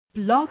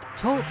Blog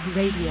Talk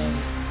Radio.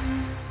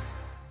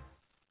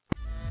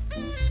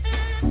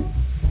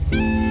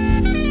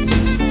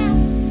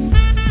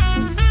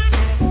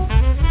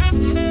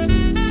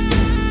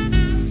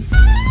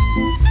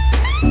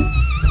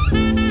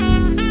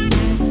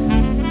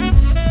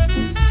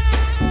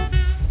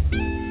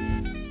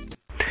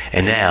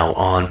 And now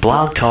on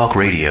Blog Talk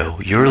Radio,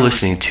 you're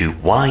listening to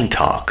Wine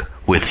Talk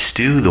with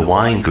Stu the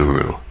Wine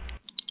Guru.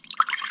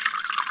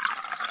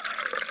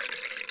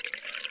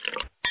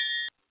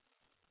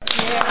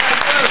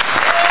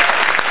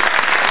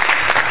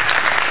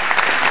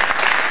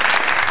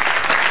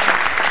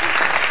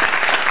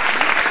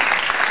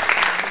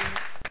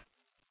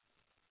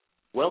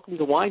 Welcome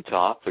to Wine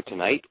Talk for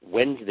tonight,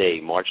 Wednesday,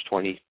 March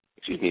 14th,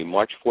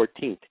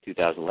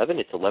 2011.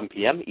 It's 11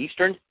 p.m.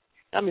 Eastern.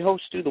 I'm your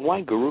host, Stu the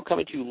Wine Guru,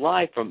 coming to you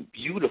live from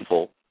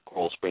beautiful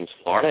Coral Springs,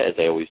 Florida, as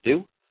I always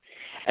do.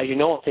 As you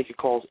know, I'll take your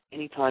calls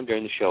anytime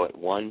during the show at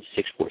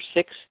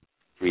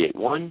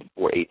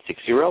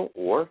 1-646-381-4860,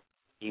 or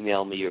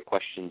email me your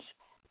questions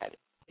at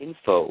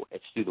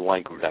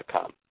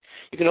info@stuthewineguru.com.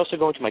 You can also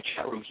go into my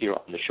chat room here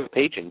on the show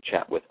page and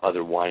chat with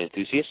other wine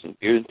enthusiasts and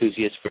beer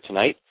enthusiasts for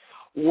tonight,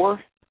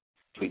 or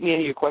tweet me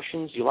any of your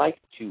questions you like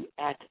to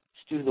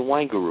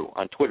 @StuTheWineGuru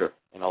on Twitter,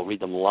 and I'll read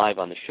them live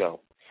on the show.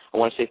 I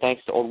want to say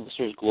thanks to all the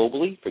listeners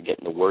globally for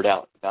getting the word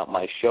out about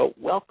my show.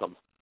 Welcome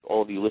to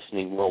all of you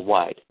listening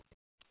worldwide.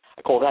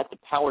 I call that the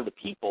power of the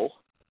people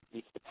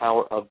meets the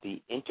power of the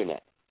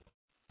Internet.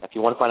 Now, if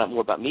you want to find out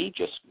more about me,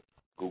 just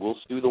Google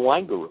Stu the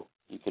Wine Guru.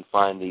 You can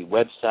find the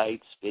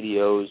websites,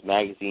 videos,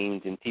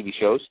 magazines, and TV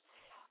shows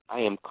I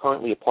am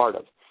currently a part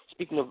of.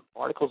 Speaking of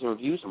articles and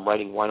reviews, I'm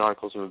writing wine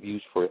articles and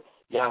reviews for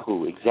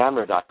Yahoo,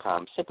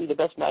 Examiner.com, Simply the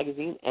Best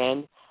magazine,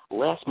 and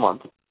last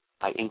month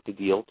I inked a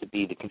deal to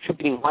be the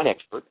contributing wine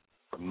expert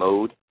for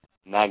Mode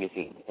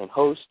magazine and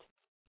host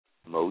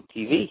Mode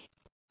TV.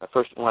 My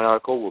first wine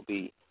article will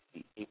be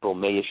the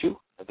April-May issue,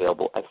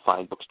 available at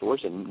fine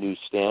bookstores and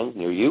newsstands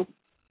near you.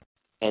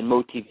 And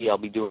Mode TV, I'll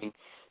be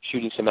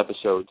shooting some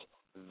episodes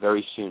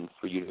very soon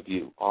for you to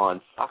view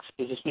on Fox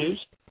Business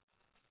News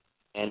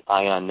and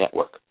Ion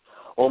Network.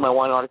 All my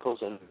wine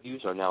articles and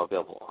reviews are now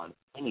available on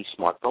any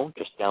smartphone.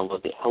 Just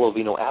download the Hello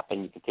Vino app,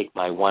 and you can take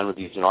my wine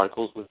reviews and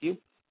articles with you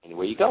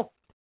anywhere you go.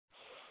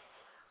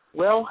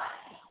 Well,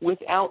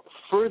 without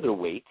further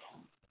wait,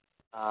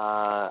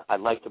 I'd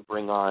like to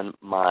bring on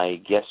my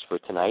guest for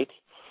tonight.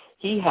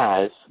 He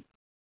has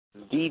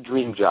the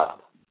dream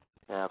job.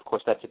 Now, of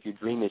course, that's if your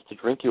dream is to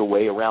drink your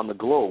way around the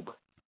globe.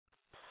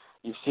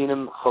 You've seen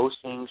him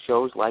hosting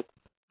shows like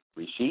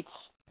Three Sheets,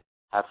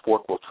 Have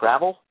Fork Will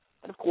Travel,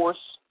 and, of course,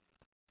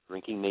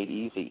 Drinkng Made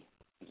Easy.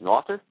 He's an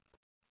author,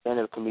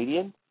 stand-up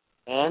comedian,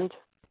 and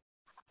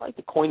I like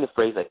to coin the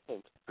phrase, I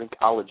think,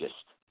 drinkologist.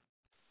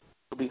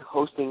 He'll be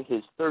hosting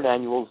his third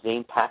annual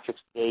St.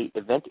 Patrick's Day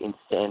event in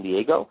San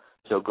Diego,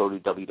 so go to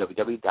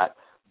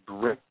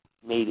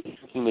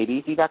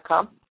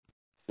www.drinkngmadeeasy.com to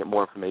get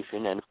more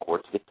information and, of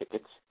course, get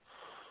tickets.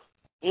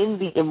 In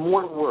the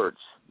immortal words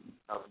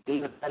of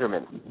David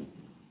Letterman,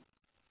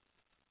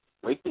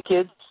 wake the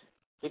kids,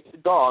 kick the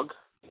dog,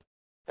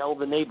 tell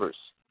the neighbors.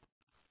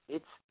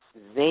 It's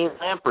Zane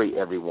Lamprey,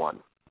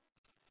 everyone.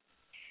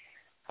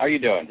 How are you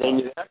doing? Zane,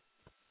 you there?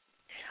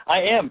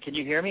 I am. Can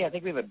you hear me? I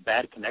think we have a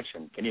bad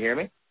connection. Can you hear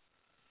me?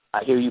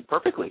 I hear you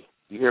perfectly.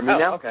 You hear me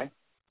now? Okay.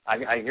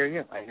 I hear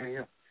you.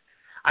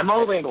 I'm all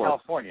the way in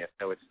California,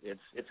 so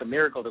it's a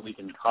miracle that we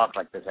can talk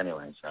like this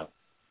anyway. So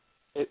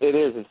it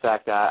is. In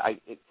fact, I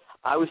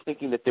was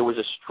thinking that there was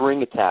a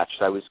string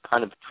attached. I was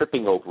kind of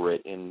tripping over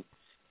it in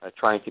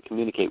trying to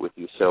communicate with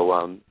you.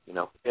 So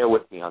bear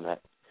with me on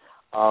that.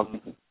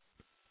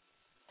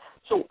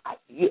 So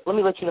let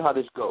me let you know how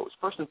this goes.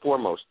 First and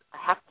foremost, I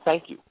have to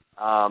thank you.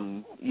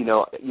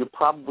 You're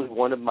probably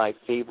one of my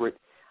favorite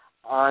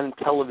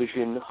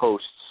on-television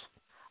hosts.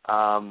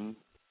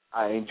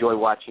 I enjoy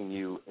watching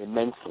you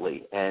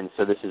immensely, and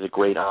so this is a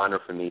great honor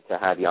for me to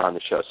have you on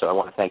the show. So I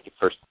want to thank you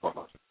first and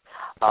foremost.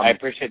 I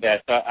appreciate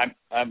that. So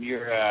I'm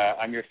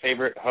your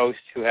favorite host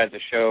who has a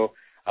show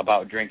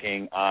about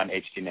drinking on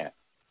HDNet.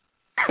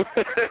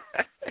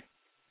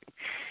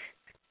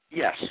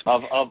 Yes.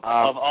 Of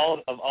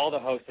all the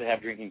hosts that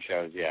have drinking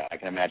shows, yeah, I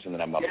can imagine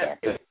that I'm up there.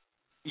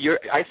 You're,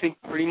 I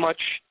think, pretty much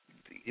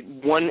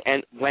one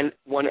and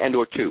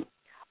or two.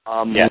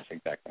 Yes,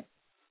 exactly.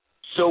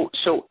 So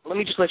let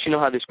me just let you know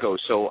how this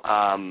goes. So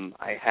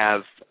I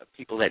have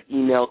people that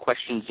email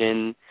questions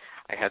in.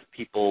 I have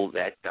people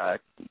that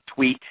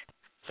tweet,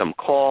 some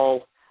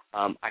call.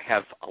 I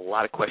have a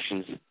lot of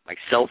questions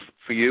myself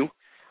for you.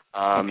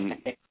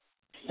 Okay.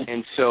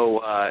 And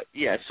so,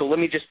 so let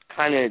me just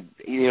kind of,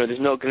 there's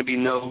going to be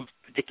no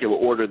particular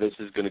order this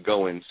is going to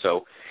go in.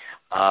 So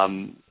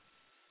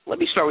let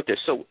me start with this.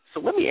 So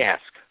let me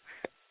ask,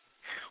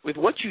 with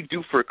what you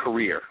do for a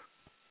career,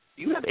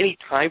 do you have any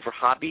time for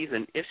hobbies?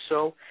 And if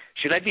so,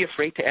 should I be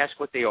afraid to ask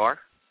what they are?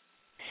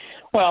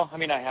 Well,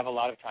 I have a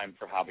lot of time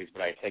for hobbies,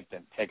 but I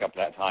take up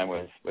that time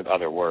with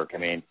other work.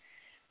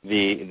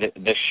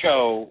 The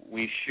show,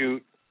 we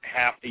shoot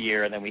half the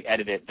year and then we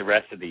edit it the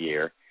rest of the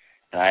year.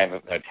 And I have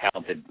a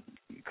talented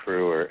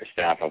crew or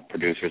staff of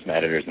producers and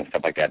editors and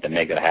stuff like that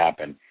make it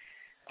happen.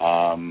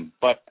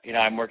 But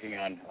I'm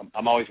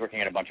always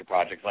working on a bunch of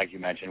projects. Like you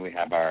mentioned, we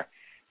have our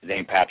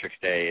St. Patrick's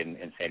Day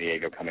in San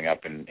Diego coming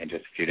up in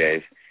just a few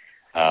days,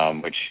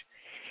 which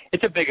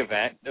it's a big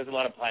event. There's a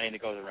lot of planning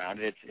that goes around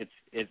it.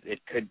 It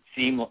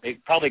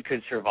probably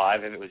could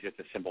survive if it was just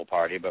a simple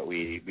party, but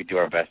we do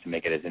our best to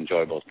make it as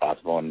enjoyable as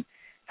possible and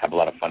have a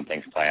lot of fun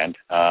things planned.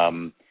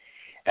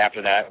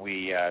 After that,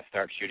 we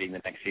start shooting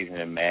the next season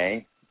in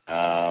May,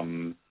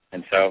 and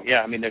so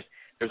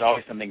there's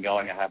always something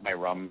going. I have my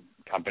rum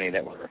company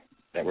that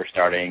we're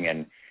starting,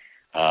 and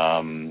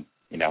I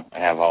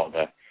have all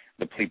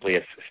the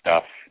pleepliest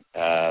stuff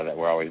that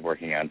we're always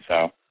working on.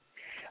 So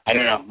I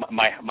don't know.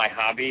 My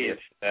hobby is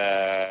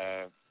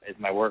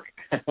my work.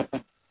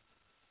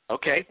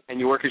 Okay, and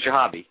your work is your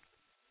hobby.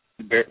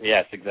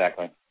 Yes,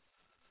 exactly.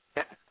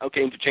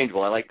 Okay,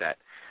 interchangeable. I like that.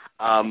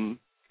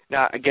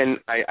 Now, again,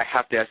 I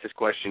have to ask this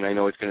question. I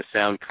know it's going to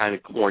sound kind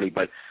of corny,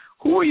 but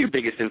who are your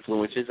biggest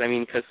influences? I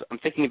mean, because I'm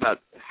thinking about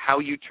how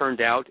you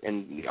turned out,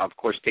 and of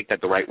course, take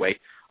that the right way.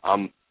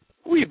 Who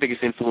were your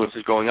biggest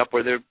influences growing up?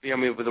 Were there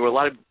were a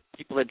lot of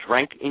people that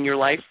drank in your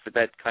life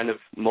that kind of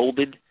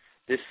molded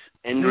this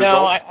end result?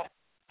 No,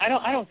 I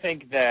don't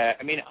think that.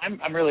 I mean,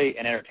 I'm really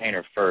an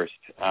entertainer first.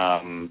 I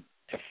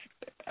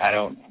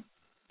don't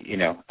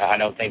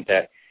think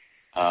that.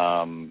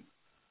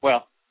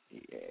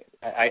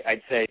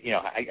 I'd say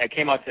I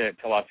came out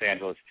to Los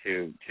Angeles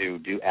to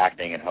do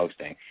acting and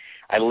hosting.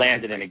 I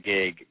landed in a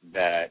gig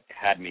that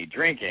had me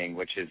drinking,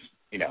 which is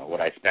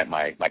what I spent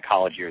my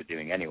college years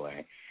doing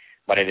anyway.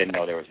 But I didn't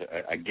know there was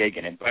a gig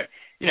in it. But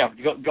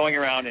going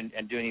around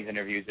and doing these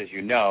interviews, as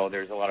you know,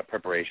 there's a lot of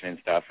preparation and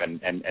stuff,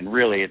 and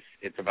really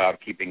it's about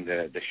keeping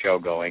the show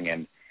going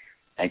and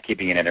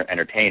keeping it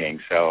entertaining.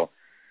 So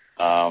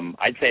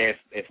I'd say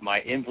if my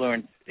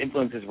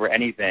influences were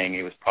anything,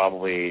 it was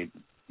probably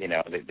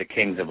the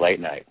kings of late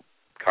night,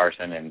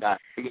 Carson and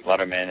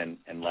Letterman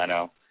and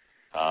Leno.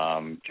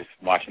 Just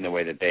watching the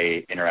way that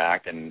they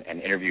interact and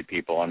interview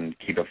people and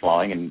keep it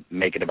flowing and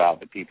make it about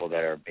the people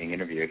that are being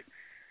interviewed.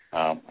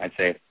 I'd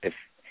say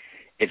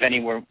if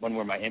anyone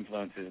were my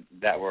influences,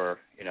 that were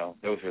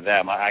those were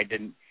them. I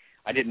didn't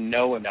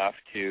know enough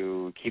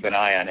to keep an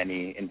eye on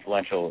any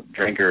influential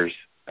drinkers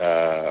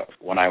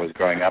when I was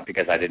growing up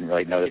because I didn't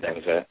really know that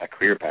was a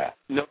career path.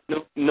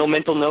 No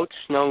mental notes.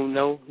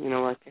 No.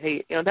 Like,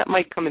 hey, that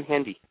might come in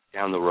handy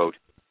down the road.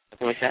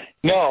 Something like that.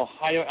 No,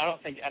 I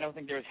don't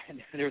think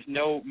there's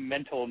no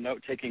mental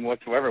note taking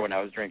whatsoever when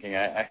I was drinking.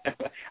 I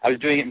was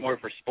doing it more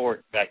for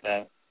sport back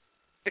then.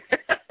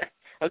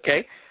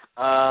 Okay.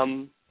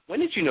 When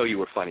did you know you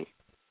were funny?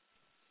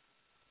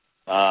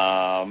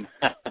 I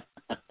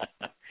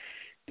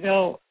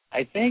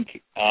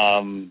think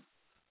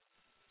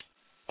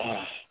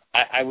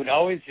I would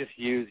always just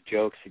use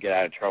jokes to get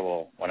out of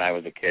trouble when I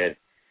was a kid,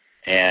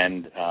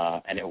 and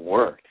it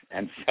worked.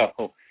 And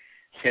so,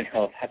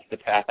 that's the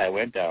path I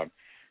went down.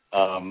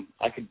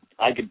 I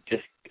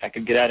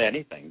could get out of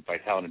anything by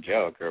telling a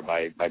joke or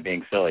by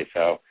being silly.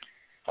 So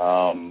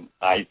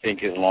I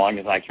think as long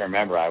as I can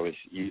remember, I was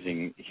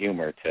using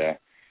humor to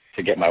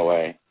get my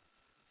way.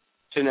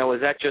 So now,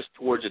 was that just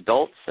towards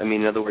adults? I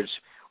mean, in other words,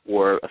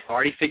 or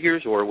authority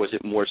figures, or was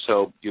it more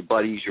so your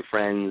buddies, your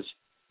friends?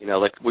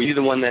 Were you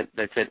the one that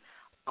said,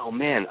 "Oh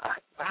man,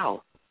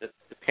 wow, the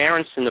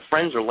parents and the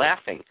friends are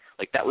laughing"?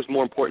 Like that was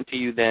more important to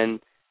you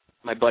than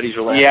my buddies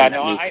are laughing? Yeah,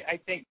 no, I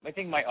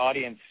think my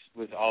audience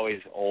was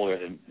always older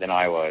than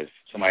I was,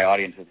 so my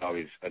audience was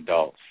always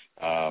adults.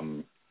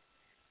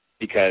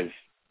 Because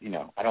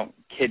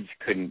kids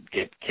couldn't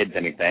get kids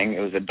anything. It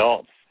was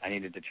adults. I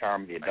needed to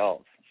charm the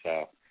adults.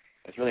 So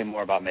it's really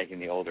more about making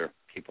the older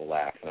people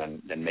laugh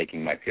than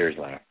making my peers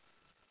laugh.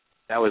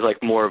 That was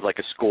like more of like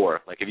a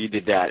score. Like if you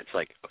did that, it's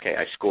like, okay,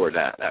 I scored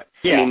that.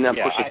 Yeah,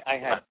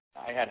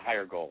 I had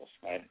higher goals.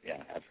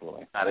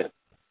 Absolutely. Got it.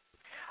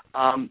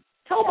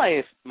 Tell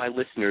my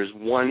listeners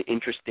one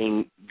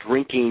interesting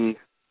drinking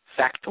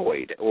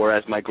factoid, or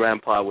as my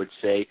grandpa would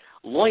say,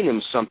 loin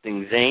 'em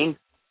something, Zane.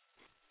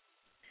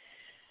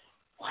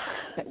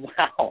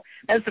 Wow,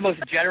 that's the most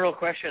general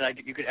question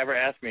you could ever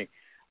ask me.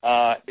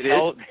 It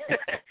is?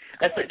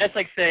 That's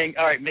like saying,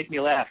 all right, make me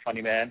laugh,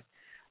 funny man.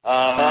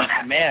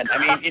 Man, I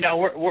mean,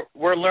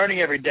 we're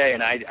learning every day,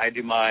 and I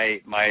do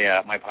my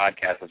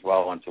podcast as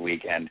well once a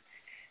week, and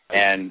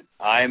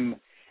I'm,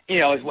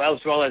 as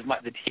well as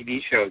the TV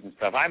shows and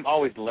stuff, I'm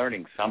always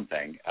learning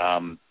something.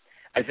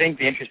 I think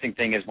the interesting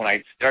thing is when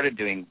I started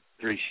doing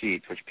Three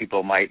Sheets, which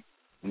people might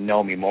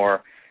know me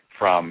more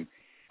from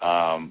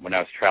when I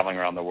was traveling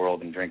around the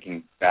world and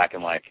drinking back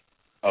in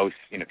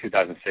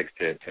 2006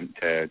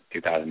 to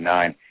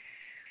 2009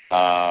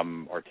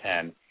 or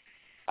 10.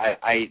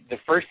 The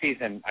first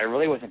season, I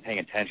really wasn't paying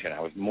attention. I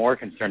was more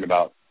concerned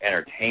about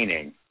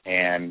entertaining,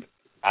 and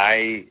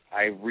I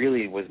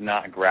really was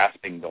not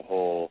grasping the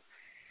whole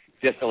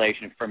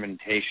distillation,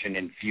 fermentation,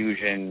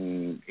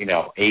 infusion,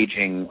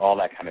 aging, all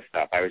that kind of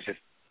stuff. I was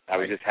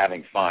just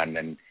having fun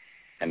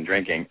and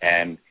drinking.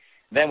 And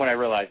then when I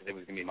realized that it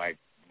was going to be my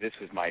this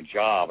was my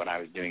job and I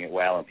was doing it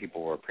well and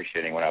people were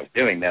appreciating what I was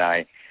doing, then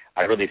I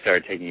really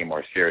started taking it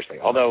more seriously.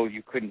 Although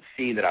you couldn't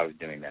see that I was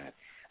doing that,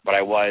 but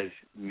I was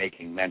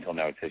making mental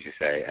notes, as you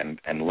say,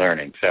 and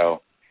learning.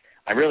 So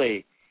I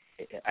really,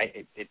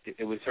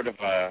 it was sort of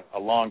a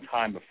long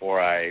time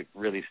before I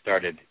really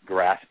started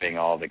grasping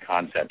all the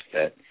concepts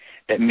that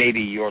maybe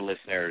your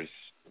listeners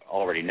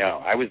already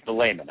know. I was the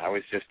layman. I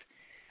was just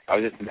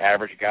an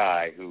average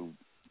guy who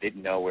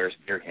didn't know where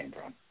beer came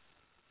from.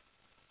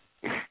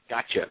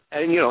 Gotcha.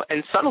 And,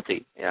 and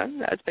subtlety. Yeah,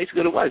 that's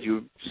basically what it was. You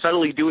were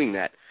subtly doing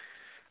that.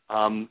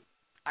 I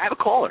have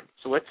a caller,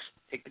 so let's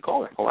take the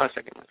caller. Hold on a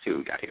second. Let's see what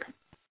we got here.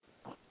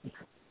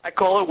 Hi,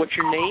 caller. What's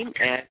your name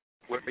and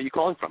where are you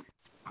calling from?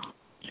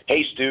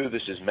 Hey, Stu.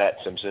 This is Matt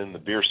Simpson, the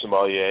beer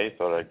sommelier.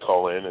 Thought I'd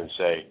call in and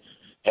say,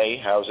 hey,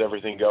 how's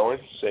everything going?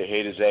 Say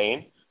hey to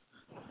Zane.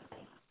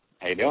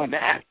 How you doing,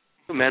 Matt?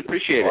 Hey, man,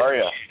 appreciate it.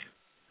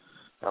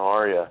 How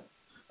are you?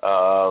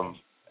 I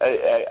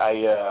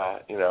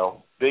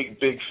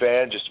big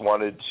fan. Just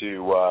wanted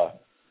to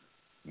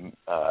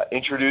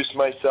introduce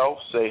myself,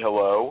 say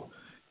hello,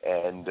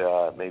 and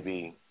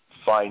maybe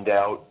find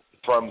out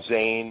from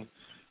Zane,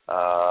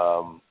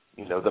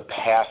 the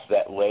path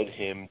that led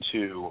him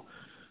to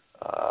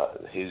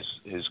his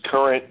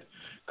current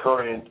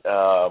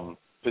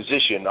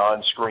position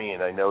on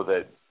screen. I know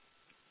that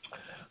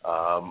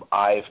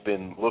I've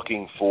been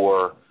looking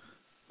for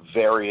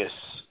various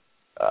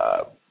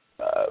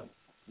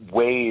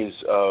ways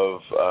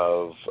of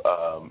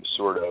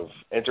sort of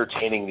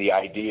entertaining the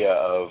idea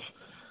of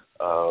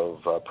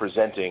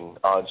presenting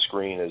on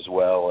screen as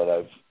well, and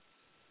I've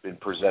been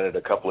presented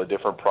a couple of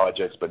different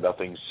projects, but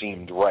nothing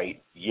seemed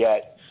right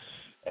yet.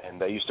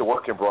 And I used to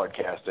work in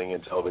broadcasting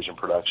and television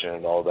production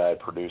and all that,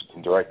 produced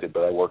and directed,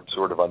 but I worked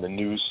sort of on the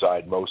news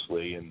side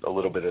mostly and a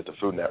little bit at the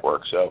Food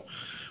Network. So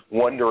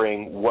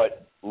wondering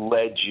what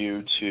led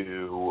you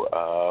to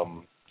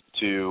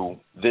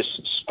this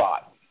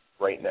spot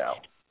right now.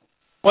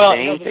 Well,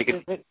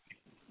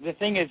 the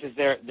thing is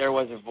there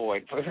was a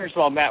void. First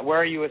of all, Matt, where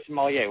are you a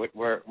sommelier?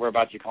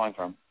 Whereabouts are you calling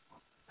from?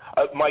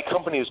 My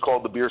company is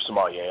called The Beer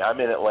Sommelier. I'm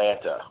in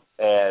Atlanta,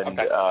 and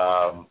okay.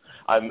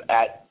 I'm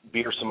at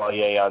Beer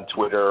Sommelier on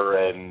Twitter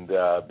and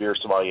Beer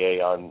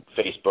Sommelier on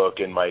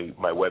Facebook, and my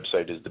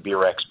website is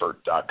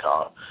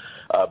thebeerexpert.com.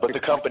 But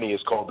the company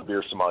is called The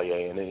Beer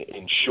Sommelier, and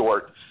in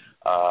short,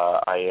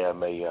 I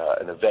am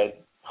an event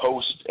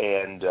host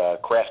and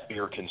craft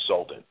beer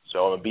consultant. So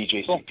I'm a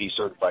BJCP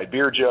certified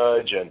beer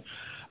judge and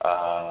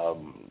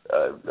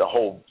a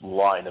whole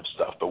line of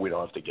stuff, but we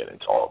don't have to get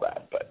into all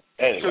that. But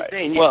anyway. So,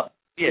 Zane,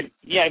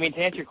 I mean, to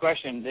answer your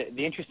question,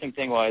 the interesting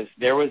thing was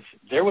there was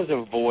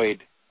a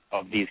void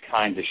of these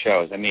kinds of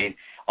shows. I mean,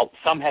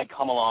 some had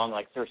come along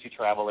like Thirsty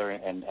Traveler,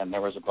 and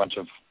there was a bunch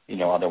of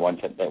other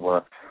ones that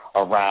were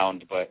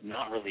around, but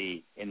not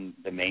really in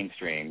the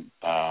mainstream.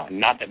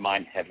 Not that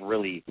mine have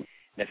really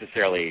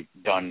necessarily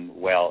done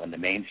well in the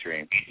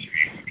mainstream.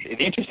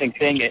 The interesting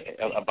thing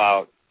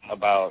about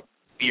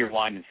beer,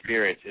 wine, and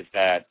spirits is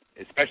that,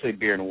 especially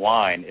beer and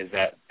wine, is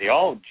that they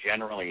all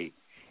generally,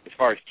 as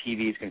far as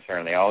TV is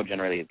concerned, they all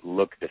generally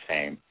look the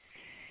same.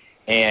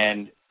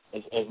 And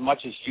as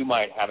much as you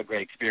might have a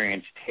great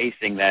experience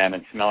tasting them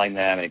and smelling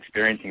them and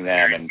experiencing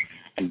them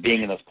and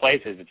being in those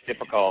places, it's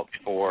difficult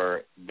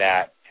for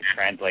that to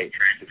translate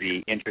to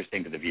be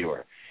interesting to the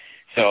viewer.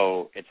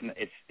 So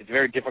it's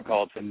very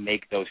difficult to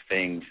make those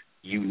things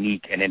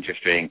unique and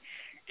interesting.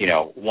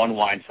 One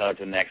wine cellar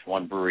to the next,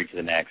 one brewery to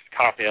the next.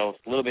 Cocktails,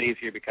 a little bit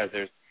easier because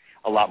there's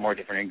a lot more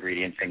different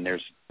ingredients and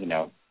there's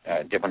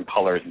different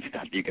colors and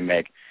stuff you can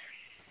make.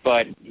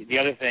 But the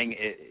other thing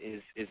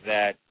is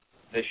that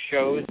the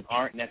shows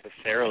aren't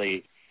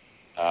necessarily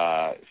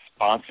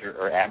sponsor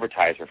or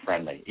advertiser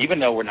friendly. Even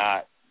though we're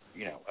not,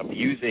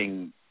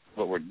 abusing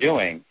what we're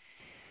doing,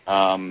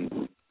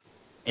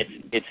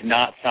 it's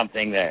not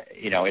something that,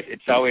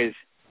 it's always,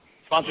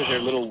 sponsors are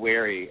a little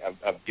wary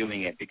of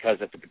doing it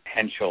because of the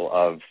potential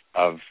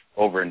of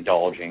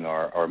overindulging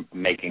or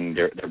making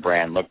their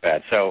brand look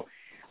bad. So,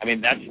 I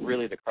mean, that's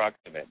really the crux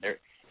of it.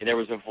 There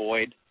was a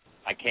void.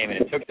 I came in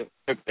and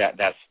took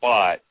that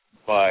spot,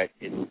 but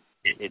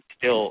it's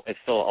still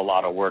a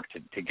lot of work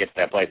to get to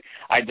that place.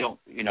 I don't,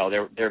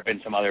 there have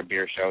been some other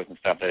beer shows and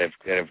stuff that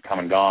have come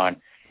and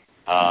gone.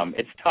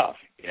 It's tough,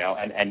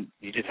 and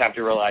you just have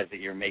to realize that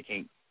you're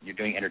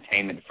doing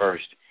entertainment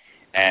first,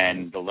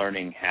 and the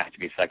learning has to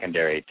be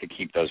secondary to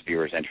keep those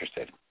viewers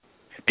interested,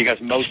 because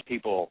most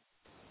people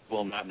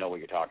will not know what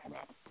you're talking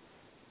about.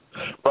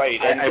 Right,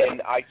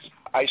 and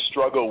I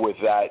struggle with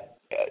that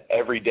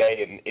every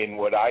day in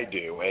what I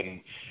do,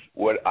 and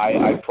what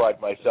I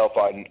pride myself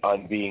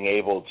on being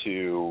able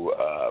to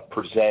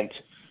present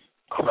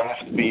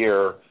craft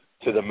beer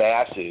to the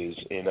masses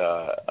in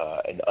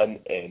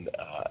an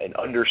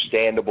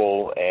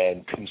understandable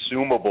and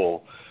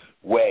consumable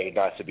way,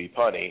 not to be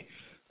punny.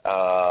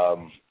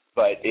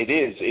 But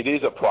it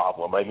is a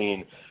problem. I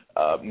mean,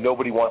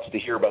 nobody wants to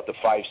hear about the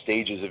 5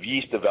 stages of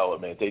yeast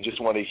development. They just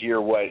want to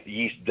hear what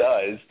yeast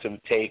does to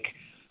take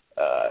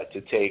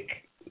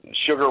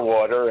sugar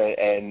water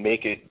and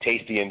make it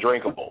tasty and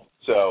drinkable.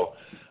 So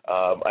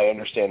I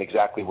understand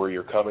exactly where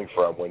you're coming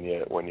from when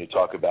you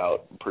talk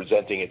about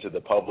presenting it to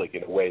the public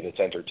in a way that's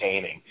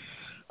entertaining.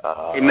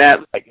 Hey, Matt,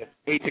 I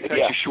hate to cut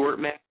you short,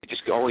 Matt,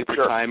 just only for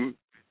time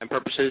and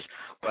purposes,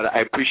 but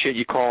I appreciate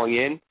you calling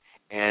in,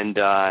 and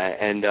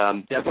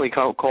definitely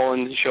call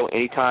in the show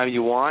anytime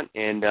you want,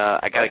 and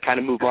I got to kind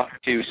of move on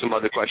to some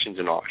other questions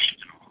and all.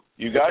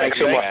 You got Thanks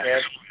it. so much,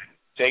 man.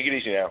 Take it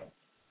easy now.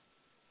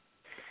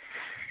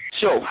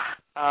 So,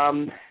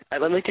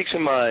 let me take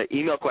some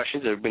email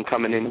questions that have been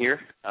coming in here.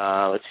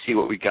 Let's see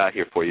what we got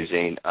here for you,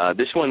 Zane.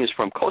 This one is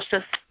from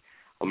Kostas.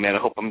 Oh, man, I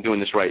hope I'm doing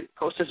this right.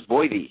 Kostas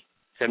Voidy,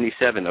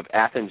 77, of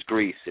Athens,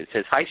 Greece. It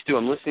says, "Hi, Stu.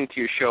 I'm listening to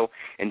your show,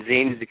 and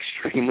Zane is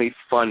extremely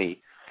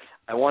funny.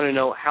 I want to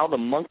know how the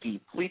monkey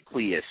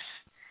Pleplius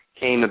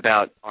came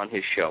about on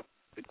his show."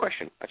 Good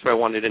question. That's what I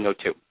wanted to know,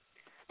 too.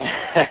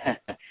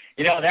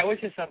 That was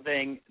just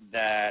something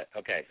that,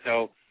 okay,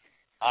 so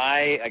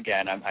I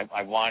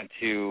want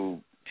to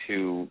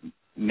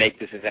make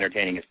this as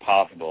entertaining as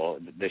possible,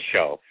 this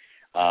show,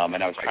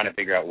 and I was trying to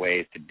figure out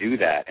ways to do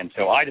that. And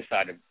so I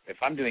decided, if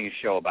I'm doing a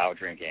show about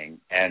drinking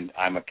and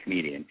I'm a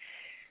comedian,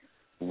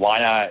 why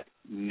not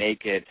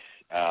make it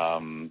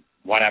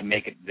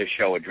this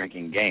show a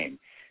drinking game?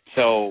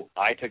 So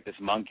I took this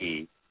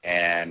monkey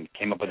and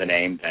came up with a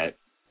name that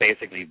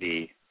basically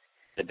the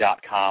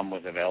 .com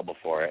was available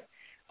for it.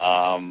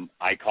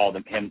 I called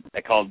the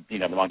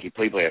monkey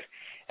Pleplius,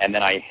 and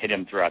then I hit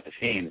him throughout the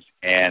scenes.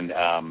 And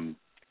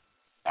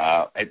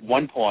at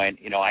one point,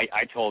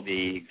 I told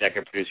the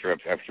executive producer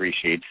of Three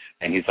Sheets,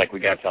 and he's like, "We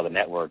got to tell the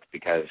network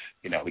because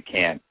we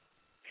can't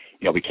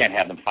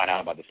have them find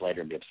out about this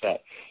later and be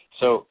upset."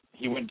 So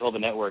he went and told the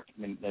network,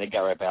 and then they got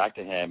right back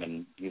to him,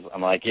 and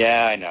I'm like,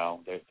 "Yeah, I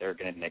know, they're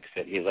going to nix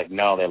it." He's like,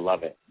 "No, they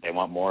love it. They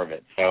want more of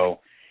it." So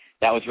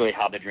that was really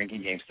how the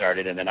drinking game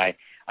started. And then I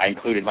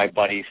included my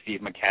buddy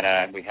Steve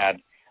McKenna, and we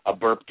had a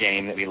burp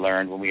game that we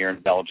learned when we were in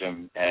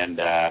Belgium, and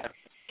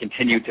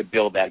continued to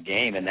build that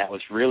game. And that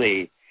was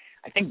really,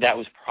 I think that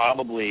was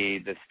probably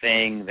the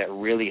thing that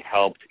really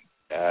helped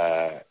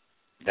that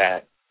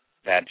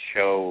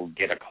show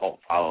get a cult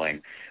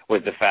following,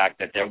 was the fact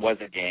that there was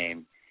a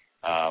game,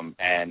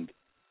 and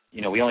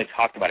we only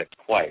talked about it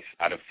twice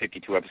out of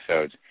 52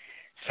 episodes.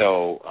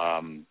 So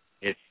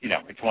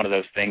it's one of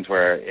those things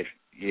where if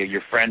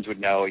your friends would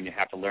know, and you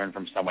have to learn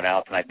from someone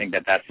else, and I think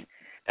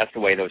that's the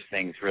way those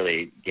things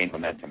really gain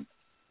momentum.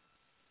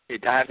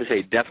 I have to say,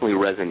 it definitely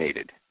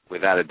resonated,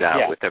 without a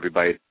doubt, with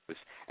everybody.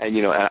 And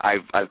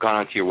I've gone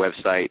onto your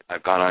website,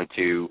 I've gone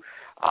onto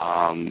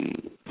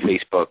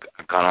Facebook,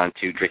 I've gone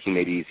onto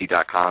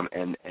drinkingmadeeasy.com,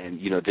 and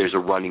there's a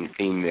running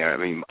theme there. I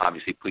mean,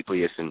 obviously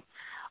Pleplius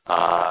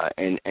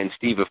and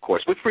Steve, of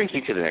course, which brings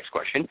me to the next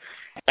question.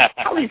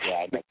 How did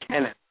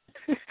McKenna?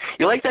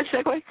 You like that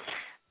segue?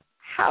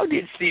 How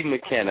did Steve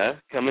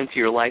McKenna come into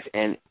your life,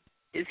 and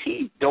is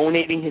he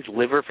donating his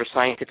liver for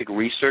scientific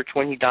research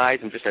when he dies?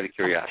 I'm just out of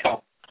curiosity.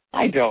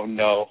 I don't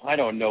know. I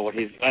don't know what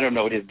his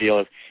deal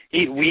is.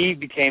 We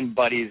became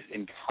buddies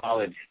in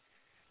college,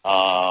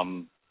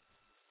 and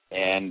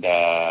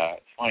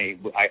it's funny.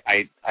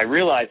 I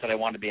realized that I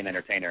wanted to be an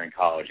entertainer in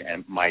college,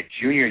 and my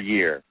junior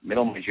year,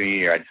 middle of my junior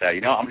year, I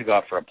decided, I'm going to go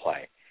out for a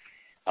play.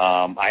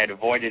 I had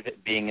avoided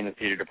being in the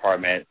theater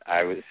department.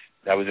 I was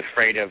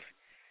afraid of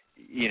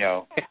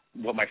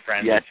what my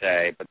friends would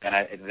say, but then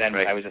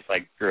I was just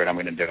like, screw it, I'm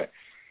going to do it.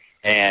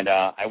 And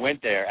I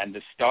went there, and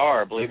the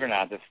star, believe it or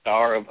not, the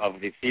star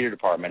of the theater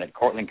department at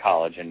Cortland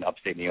College in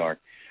upstate New York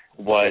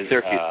was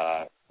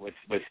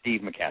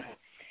Steve McKenna.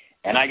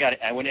 And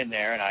I went in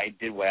there, and I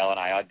did well, and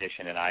I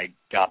auditioned, and I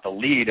got the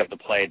lead of the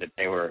play that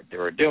they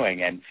were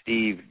doing, and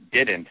Steve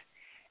didn't.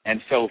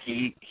 And so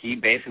he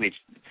basically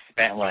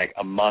spent like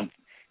a month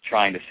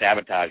trying to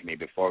sabotage me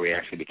before we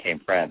actually became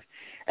friends.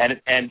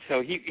 And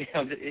so he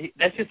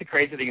that's just the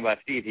crazy thing about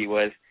Steve. He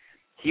was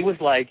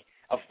like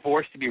a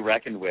force to be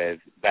reckoned with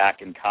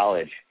back in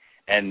college,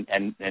 and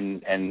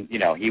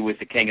he was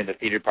the king of the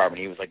theater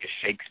department. He was like a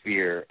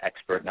Shakespeare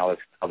expert and all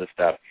this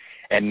stuff.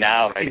 And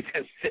now he's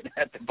just sitting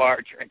at the bar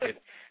drinking.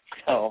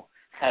 So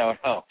I don't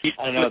know.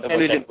 I don't know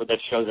what that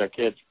shows our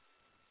kids.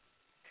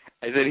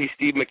 I said he's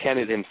Steve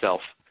McKenna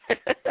himself.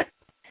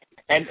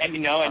 And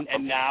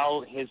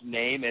now his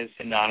name is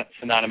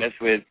synonymous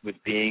with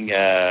being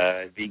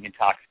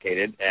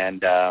intoxicated,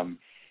 and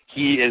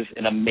he is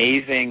an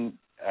amazing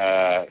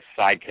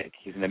sidekick.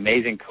 He's an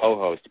amazing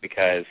co-host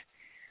because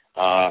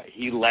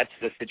he lets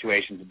the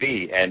situations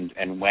be,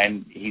 and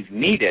when he's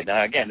needed.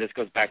 Now again, this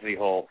goes back to the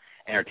whole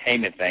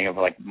entertainment thing of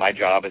like my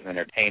job as an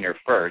entertainer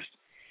first.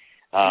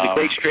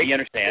 He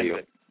understands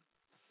that.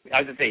 I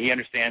was going to say, he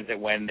understands that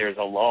when there's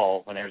a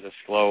lull, when there's a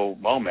slow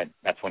moment,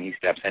 that's when he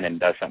steps in and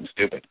does something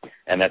stupid,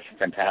 and that's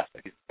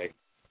fantastic. I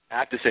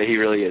have to say, he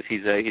really is.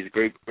 He's a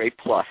great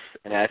plus,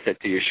 an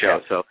asset to your show.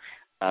 Yeah. So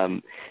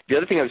the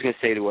other thing I was going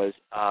to say was,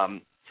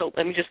 so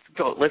let me just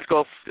go. Let's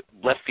go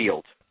left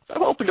field. So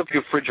I've opened up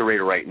your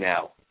refrigerator right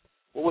now.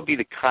 What would be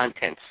the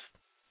contents?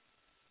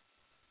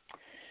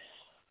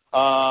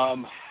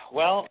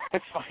 Well,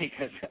 it's funny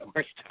because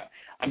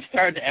I'm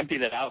starting to empty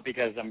that out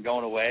because I'm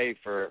going away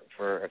for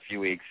a few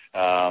weeks.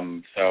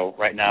 So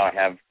right now I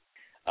have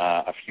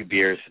a few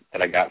beers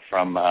that I got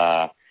from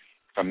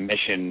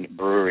Mission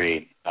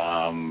Brewery.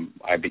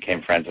 I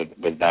became friends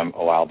with them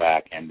a while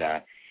back, and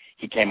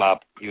he came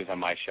up. He was on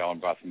my show and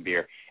brought some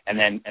beer. And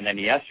then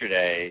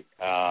yesterday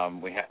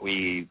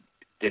we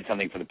did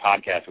something for the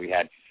podcast. We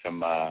had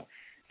some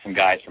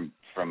guys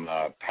from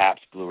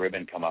Pabst Blue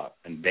Ribbon come up,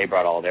 and they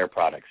brought all their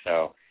products.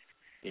 So,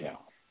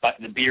 but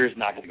the beer is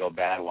not going to go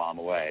bad while I'm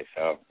away.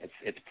 So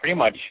it's pretty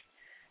much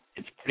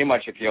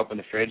if you open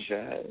the fridge,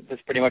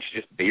 there's pretty much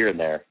just beer in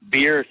there.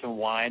 Beer, some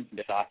wine, some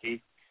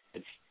sake.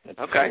 It's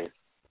okay.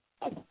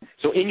 Cool.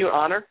 So in your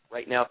honor,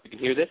 right now, if you can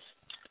hear this,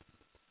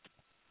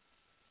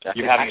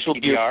 you have actual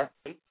PBR.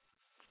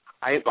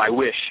 I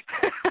wish.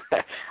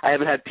 I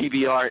haven't had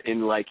PBR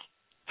in like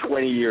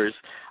 20 years.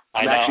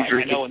 I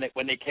know.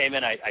 When they came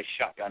in, I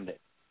shotgunned it.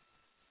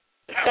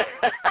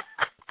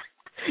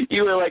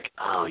 You were like,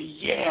 oh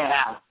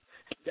yeah,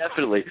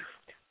 definitely.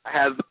 I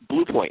have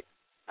Blue Point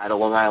out of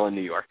Long Island,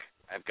 New York.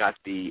 I've got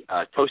the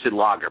toasted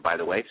lager, by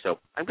the way. So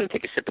I'm going to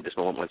take a sip at this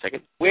moment. 1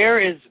 second. Where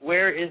is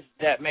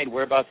that made?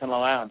 Whereabouts in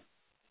Long Island?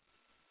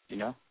 Do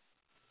you know?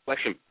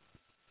 Question.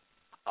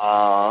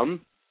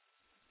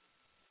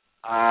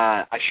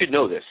 I should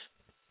know this.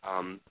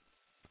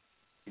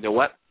 You know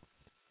what?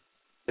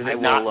 Does it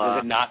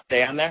not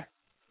stay on there?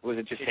 Or was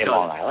it just say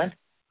Long Island?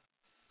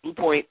 Blue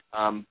Point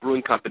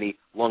Brewing Company,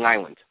 Long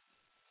Island.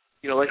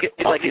 Come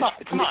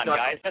on,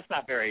 guys. That's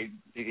not very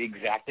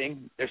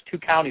exacting. There's 2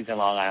 counties in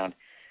Long Island.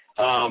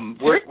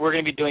 We're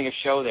going to be doing a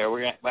show there.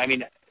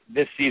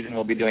 This season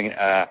we'll be doing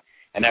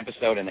an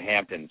episode in the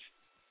Hamptons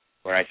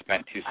where I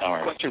spent 2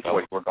 summers.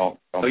 We're going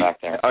back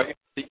there. I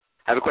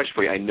have a question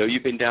for you. I know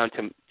you've been down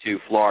to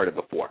Florida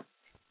before.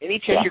 Any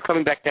chance you're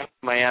coming back down to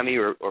Miami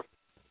or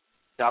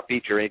South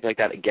Beach or anything like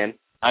that again?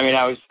 I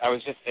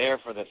was just there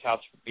for the South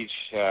Beach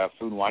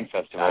Food and Wine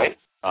Festival, right.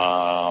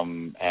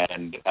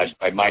 And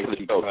I might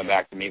be coming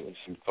back to meet with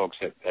some folks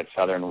at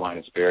Southern Wine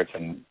and Spirits,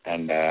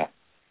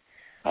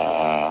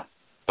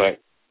 but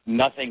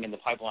nothing in the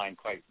pipeline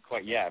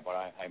quite yet. But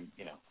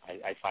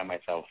I find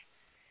myself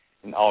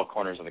in all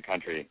corners of the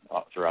country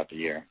throughout the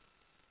year.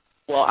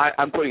 Well,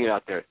 I'm putting it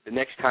out there. The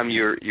next time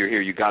you're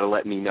here, you got to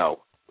let me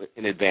know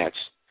in advance,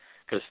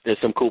 because there's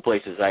some cool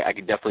places I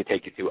could definitely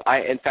take you to.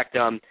 In fact,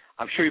 I'm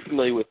sure you're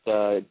familiar with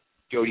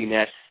Jody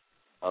Ness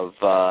of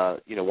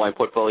Wine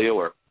Portfolio,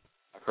 or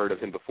I've heard of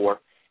him before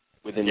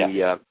within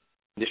the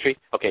industry.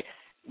 Okay,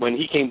 when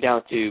he came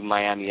down to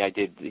Miami, I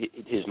did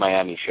his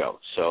Miami show,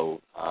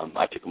 so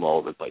I took him all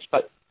over the place.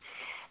 But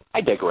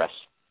I digress.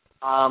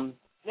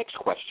 Next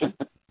question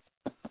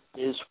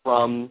is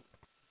from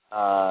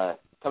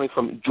coming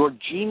from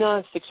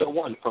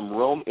Georgina601 from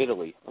Rome,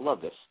 Italy. I love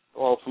this.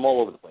 From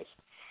all over the place.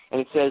 And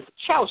it says,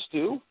 "Ciao,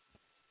 Stu."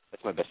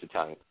 That's my best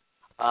Italian.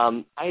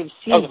 I have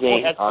seen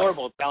Zane. That's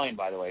horrible Italian,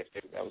 by the way, Stu.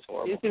 That was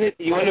horrible. Isn't it?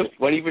 You want to know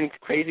what even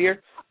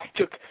crazier? I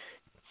took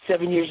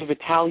 7 years of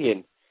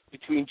Italian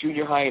between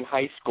junior high and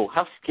high school.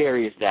 How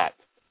scary is that?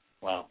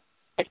 Wow.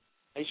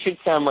 It should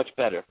sound much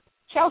better.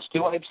 "Ciao,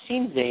 Stu. I have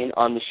seen Zane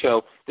on the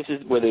show." This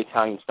is where the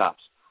Italian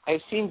stops. "I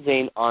have seen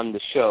Zane on the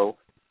show,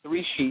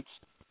 3 Sheets,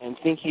 and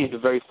think he is a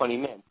very funny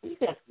man.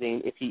 Please ask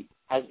Zane if he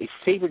has a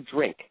favorite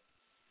drink.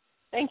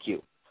 Thank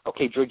you."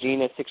 Okay,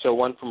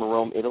 Georgina601 from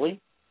Rome, Italy.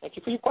 Thank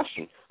you for your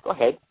question. Go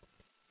ahead.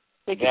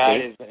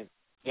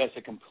 That's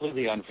a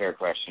completely unfair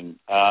question.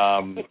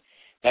 I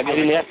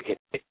didn't ask it.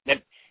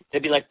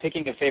 That'd be like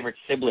picking a favorite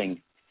sibling.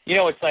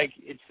 It's like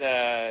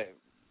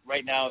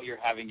right now you're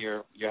having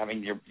your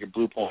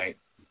Blue Point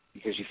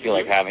because you feel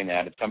like having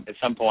that. At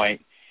some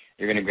point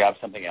you're going to grab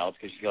something else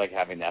because you feel like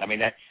having that.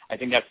 I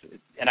think that's,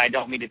 and I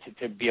don't mean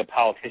to be a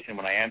politician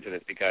when I answer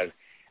this, because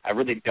I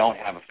really don't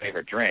have a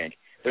favorite drink.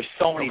 There's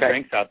so many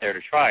drinks out there to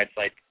try. It's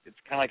kind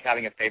of like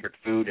having a favorite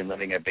food and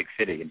living in a big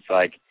city. It's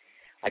like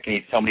I can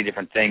eat so many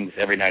different things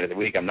every night of the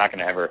week. I'm not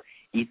going to ever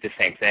eat the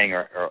same thing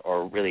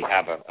or really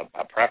have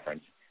a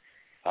preference.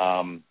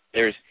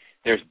 There's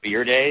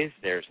beer days,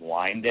 there's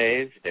wine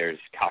days, there's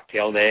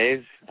cocktail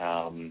days.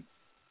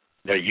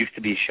 There used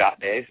to be shot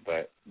days,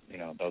 but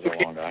those are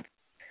long gone.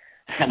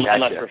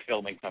 Unless we're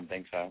filming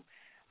something. So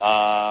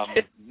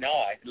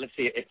let's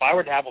see. If I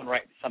were to have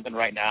something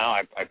right now,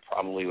 I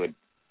probably would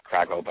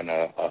crack open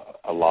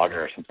a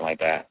lager or something like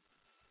that.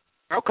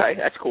 Okay,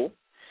 that's cool.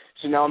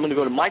 So now I'm going to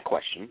go to my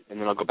question, and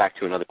then I'll go back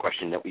to another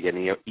question that we get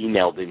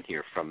emailed in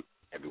here from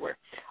everywhere.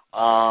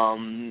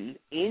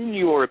 In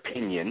your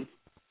opinion,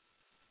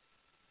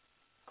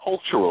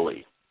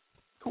 culturally,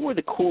 who are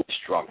the coolest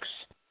drunks?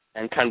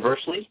 And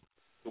conversely,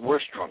 the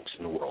worst drunks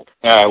in the world?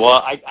 All right,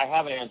 well, I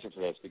have an answer for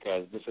this,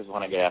 because this is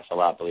one I get asked a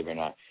lot, believe it or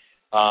not.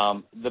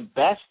 The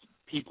best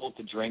people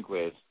to drink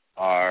with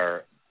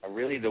are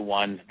really the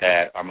ones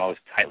that are most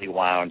tightly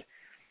wound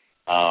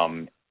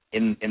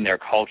in their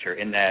culture,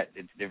 in that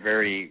they're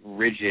very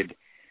rigid.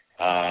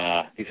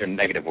 These are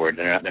negative words.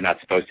 They're not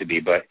supposed to be,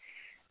 but,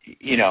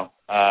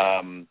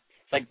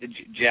 it's like the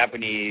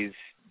Japanese,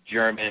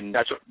 German.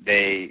 That's what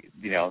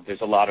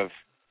there's a lot of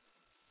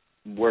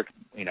work,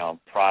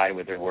 pride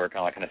with their work and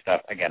all that kind of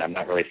stuff. Again, I'm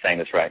not really saying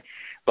this right.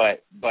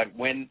 But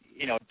when,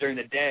 during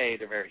the day,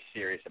 they're very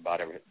serious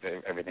about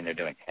everything they're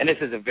doing. And this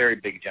is a very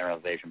big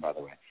generalization, by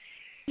the way.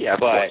 Yeah,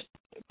 but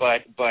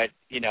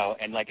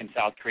and like in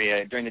South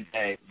Korea, during the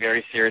day,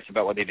 very serious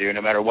about what they do,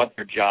 no matter what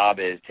their job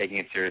is, taking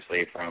it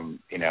seriously from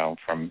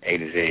A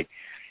to Z.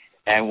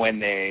 And when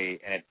they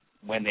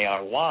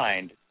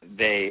unwind,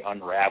 they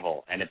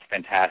unravel, and it's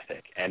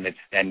fantastic. And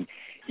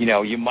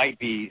you might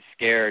be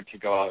scared to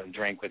go out and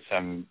drink with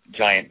some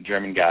giant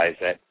German guys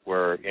that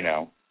are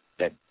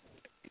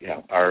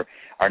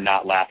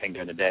not laughing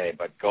during the day,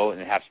 but go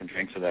and have some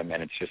drinks with them,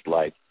 and it's just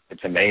like,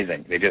 it's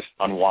amazing. They just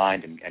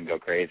unwind and go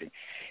crazy.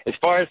 As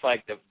far as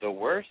like the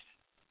worst,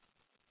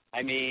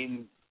 I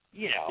mean,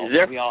 we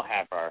all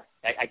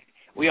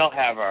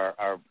have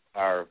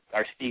our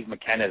Steve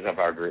McKennas of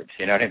our groups.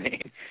 You know what I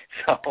mean?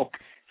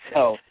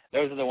 So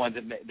those are the ones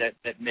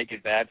that make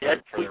it bad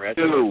for the rest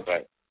of us.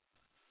 But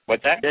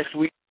what's that? Yes,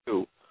 we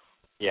do.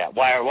 Yeah.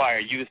 Why are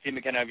you the Steve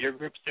McKenna of your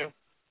groups too?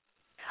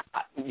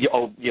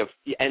 Yeah.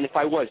 And if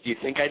I was, do you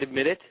think I'd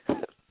admit it?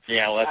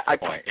 Yeah, well, that's the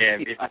point.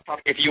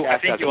 If you are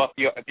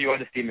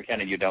the Steve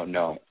McKenna, you don't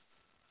know.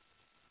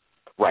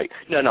 Right.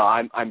 No,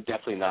 I'm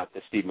definitely not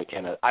the Steve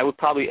McKenna. I would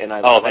probably, and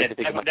I would like to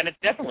think then it's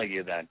definitely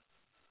you then.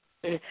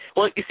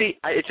 Well, you see,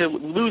 it's a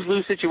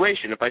lose-lose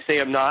situation. If I say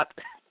I'm not,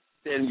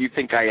 then you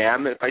think I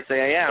am. If I say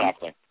I am,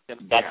 exactly.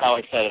 That's how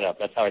I set it up.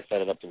 That's how I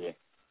set it up to be.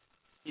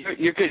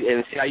 You're good.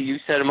 And see how you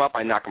set them up,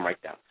 I knock them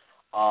right down.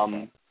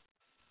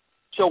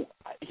 So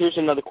here's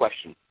another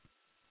question.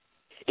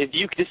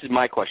 This is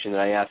my question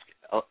that I ask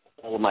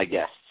all of my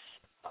guests.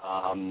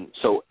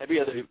 So every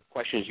other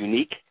question is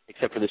unique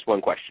except for this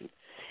one question.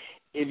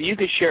 If you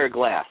could share a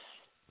glass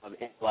of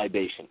any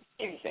libation,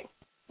 anything,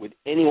 with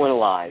anyone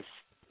alive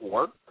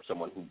or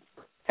someone who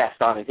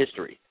passed on in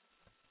history,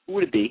 who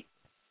would it be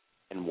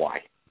and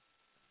why?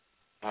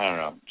 I don't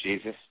know.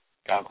 Jesus.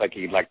 God, like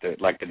he'd like to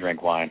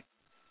drink wine.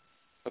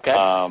 Okay.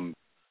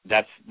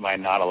 That's my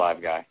not alive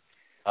guy.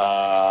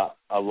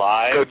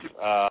 Alive.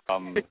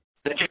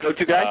 That's your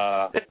go-to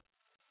guy?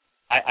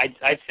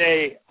 I'd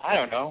say, I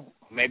don't know.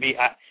 Maybe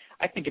I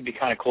think it'd be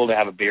kind of cool to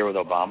have a beer with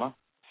Obama.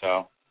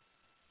 So.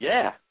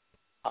 Yeah.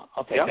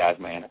 I'll take that as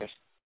my answer.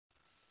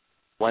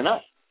 Why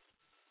not?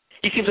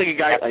 He seems like a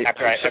guy.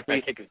 After I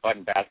kick his butt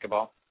in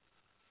basketball.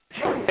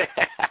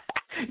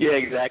 Yeah,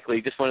 exactly.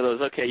 Just one of those.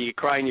 Okay, you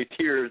cry in your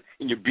tears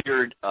in your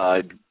beers.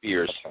 That's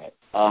right.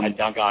 I'd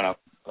dunk on him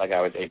like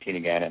I was 18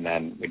 again, and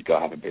then we'd go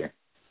have a beer.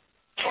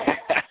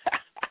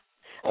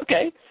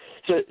 Okay.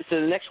 So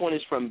the next one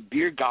is from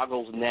Beer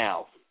Goggles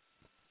Now.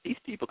 These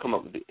people come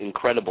up with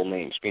incredible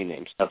names, screen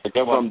names. That's a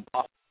good one.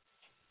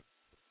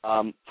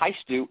 Hi,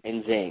 Stu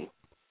and Zane.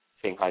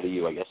 Saying hi to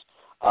you, I guess.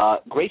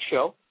 Great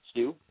show,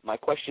 Stu. My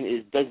question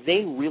is, does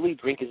Zane really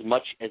drink as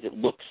much as it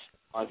looks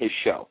on his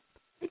show?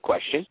 Good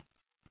question.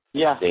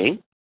 Yeah.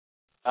 Zane?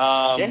 Yeah,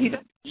 I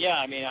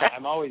mean,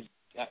 I'm always,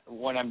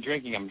 when I'm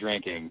drinking, I'm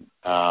drinking.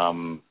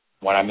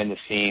 When I'm in the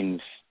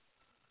scenes,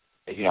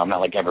 I'm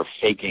not like ever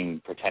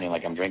pretending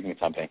like I'm drinking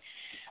something.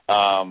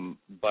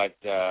 But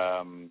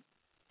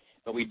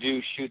we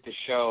do shoot the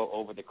show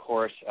over the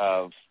course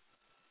of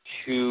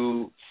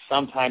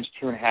sometimes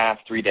 2.5,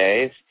 3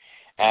 days,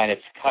 and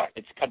it's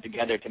cut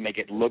together to make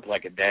it look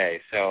like a day.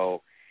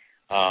 So,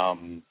 I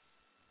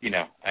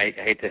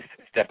hate to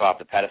step off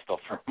the pedestal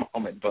for a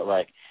moment, but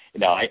I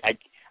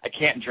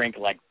can't drink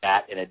like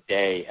that in a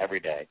day every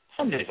day.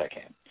 Some days I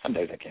can.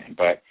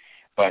 But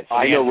so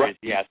I know.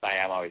 Yes, I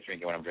am always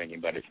drinking when I'm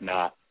drinking, but it's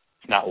not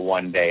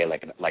one day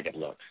like it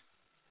looks.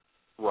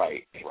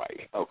 Right.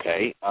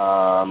 Okay.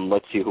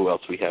 Let's see who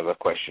else we have a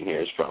question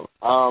here is from.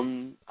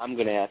 I'm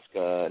going to ask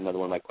another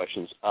one of my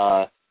questions.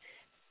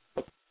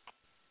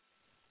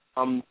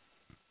 Was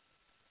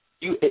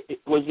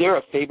there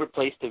a favorite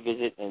place to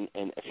visit and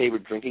a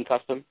favorite drinking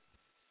custom?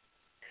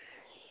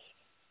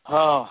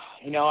 Oh,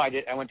 I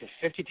did. I went to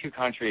 52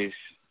 countries,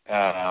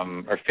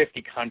 or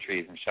 50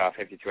 countries, and shot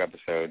 52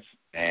 episodes,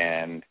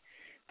 and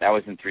that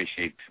was in 3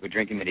 sheets. With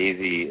Drinking It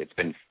Easy, it's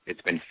been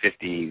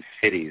 50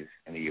 cities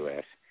in the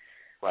U.S.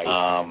 Right.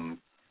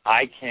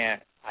 I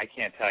can't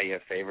tell you a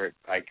favorite.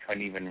 I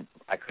couldn't even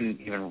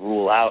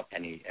rule out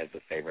any as a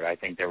favorite. I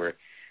think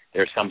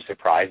there's some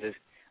surprises.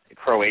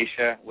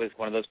 Croatia was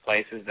one of those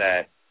places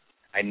that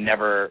I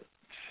never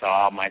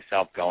saw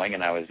myself going,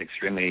 and I was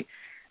extremely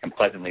and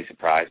pleasantly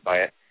surprised by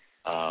it.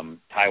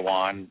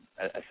 Taiwan,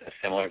 a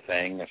similar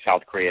thing.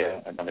 South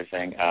Korea, another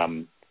thing.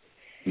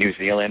 New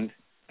Zealand.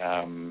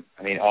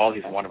 All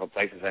these wonderful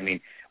places.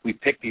 We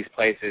pick these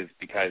places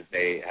because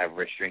they have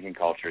rich drinking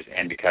cultures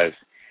and because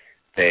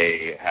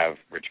they have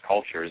rich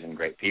cultures and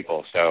great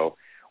people. So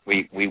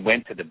we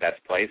went to the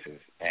best places,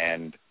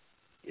 and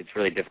it's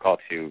really difficult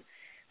to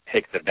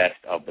pick the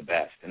best of the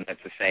best. And that's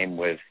the same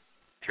with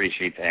 3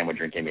 Sheets and with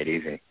Drinking It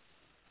Easy.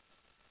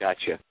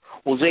 Gotcha.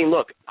 Well, Zane,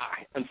 look,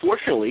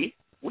 unfortunately,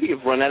 we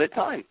have run out of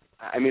time.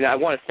 I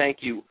want to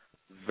thank you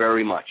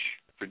very much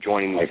for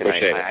joining me tonight. I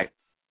appreciate it.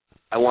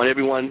 I want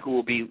everyone who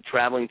will be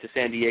traveling to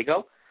San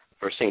Diego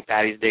for St.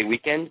 Patty's Day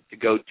weekend to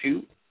go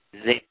to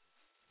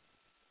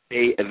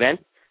Day event.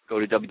 Go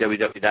to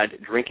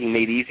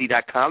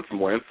www.drinkingmadeeasy.com for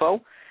more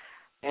info.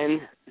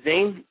 And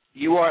Zane,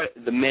 you are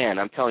the man.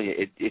 I'm telling you,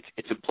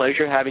 it's a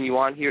pleasure having you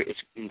on here.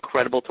 It's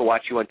incredible to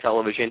watch you on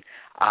television.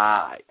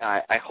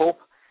 I hope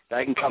that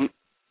I can come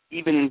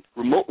even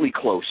remotely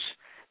close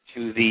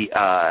to the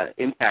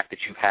impact that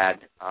you've had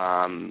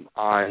on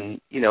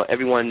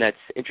everyone that's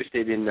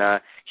interested in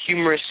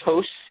humorous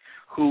hosts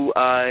who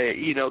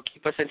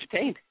keep us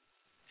entertained.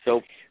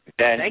 So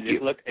thank you.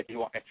 Look, if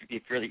you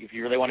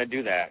really want to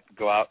do that,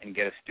 go out and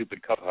get a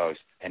stupid co-host,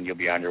 and you'll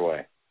be on your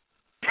way.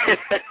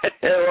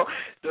 Well,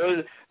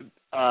 those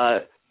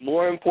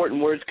more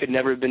important words could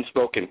never have been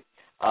spoken.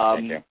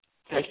 Thank you.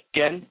 Thanks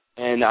again,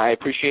 and I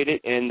appreciate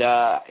it. And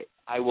I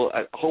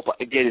hope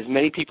I get as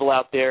many people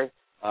out there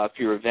for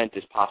your event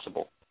as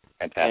possible.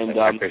 Fantastic. And,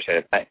 I appreciate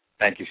it.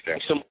 Thank you, Stu.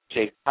 Thanks so much,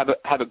 Jay.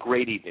 Have a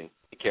great evening.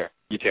 Take care.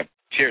 You too.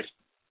 Cheers.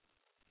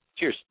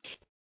 Cheers.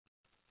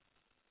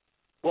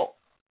 Well,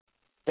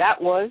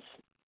 that was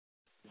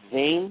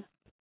Zane,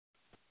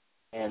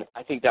 and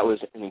I think that was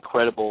an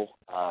incredible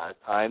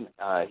time.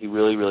 He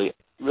really,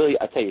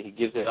 I tell you, he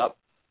gives it up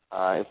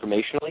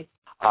informationally.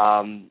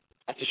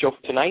 That's the show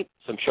for tonight.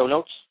 Some show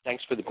notes.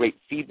 Thanks for the great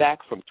feedback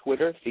from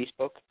Twitter,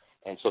 Facebook,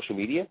 and social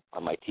media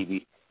on my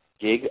TV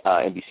gig,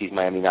 NBC's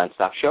Miami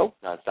Nonstop Show,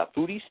 Nonstop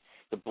Foodies.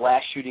 The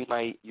blast shooting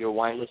your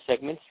wine list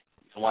segments.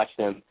 You can watch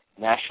them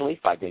nationally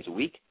 5 days a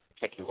week.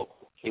 Check your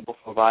local cable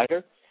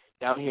provider.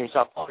 Down here in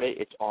South Florida,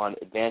 it's on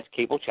Advanced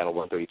Cable, Channel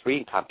 133,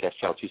 and Comcast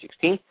Channel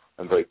 216.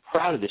 I'm very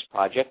proud of this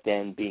project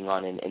and being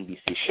on an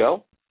NBC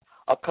show.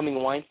 Upcoming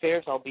wine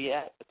fairs I'll be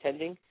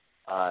attending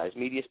as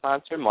media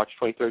sponsor, March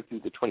 23rd through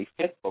the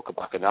 25th, Boca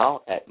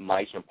Bacanal at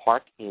Meisner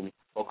Park in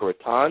Boca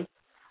Raton.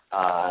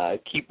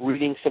 Keep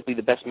reading Simply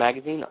the Best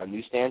magazine on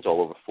newsstands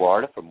all over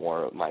Florida for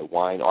more of my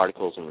wine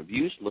articles and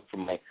reviews. Look for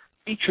my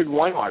featured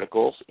wine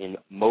articles in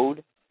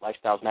Mode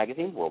Lifestyles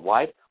magazine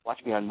worldwide.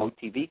 Watch me on Mode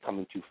TV,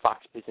 coming to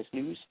Fox Business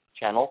News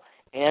channel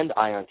and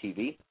Ion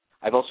TV.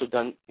 I've also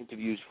done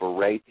interviews for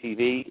Ray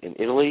TV in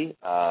Italy,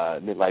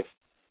 Midlife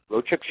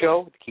Road Trip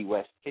Show, the Key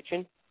West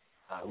Kitchen.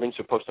 Links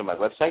are posted on my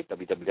website,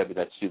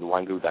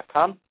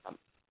 www.stuthewineguru.com. I'm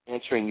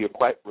answering your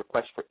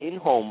requests for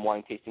in-home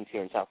wine tastings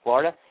here in South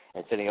Florida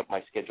and setting up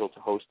my schedule to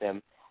host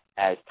them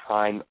as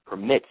time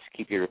permits.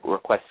 Keep your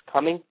requests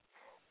coming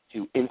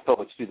to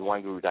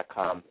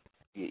info@stuthewineguru.com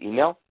via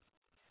email.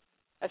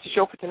 That's the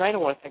show for tonight. I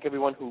want to thank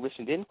everyone who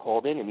listened in,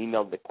 called in, and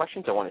emailed the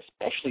questions. I want to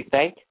especially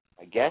thank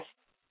my guest,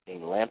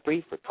 Zane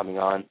Lamprey, for coming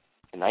on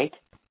tonight.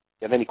 If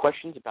you have any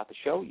questions about the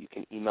show, you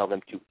can email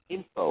them to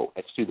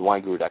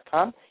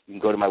info@stuthewineguru.com. You can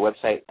go to my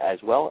website as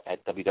well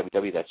at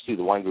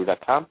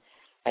www.stuthewineguru.com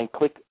and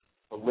click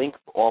the link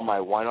for all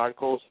my wine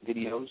articles,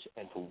 videos,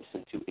 and to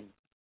listen to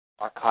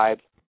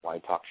archived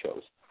wine talk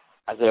shows.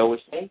 As I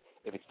always say,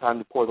 if it's time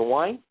to pour the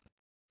wine,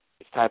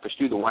 it's time for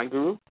Stu the Wine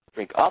Guru.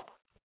 Drink up,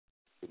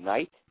 good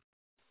night,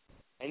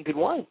 and good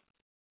wine.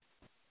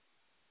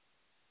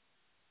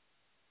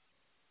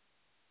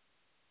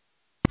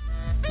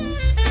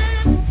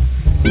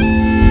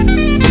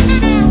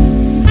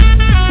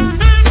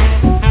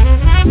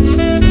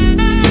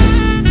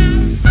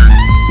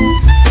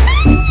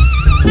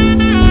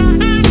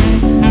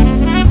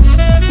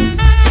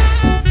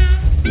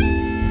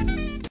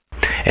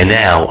 And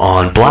now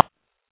on Blog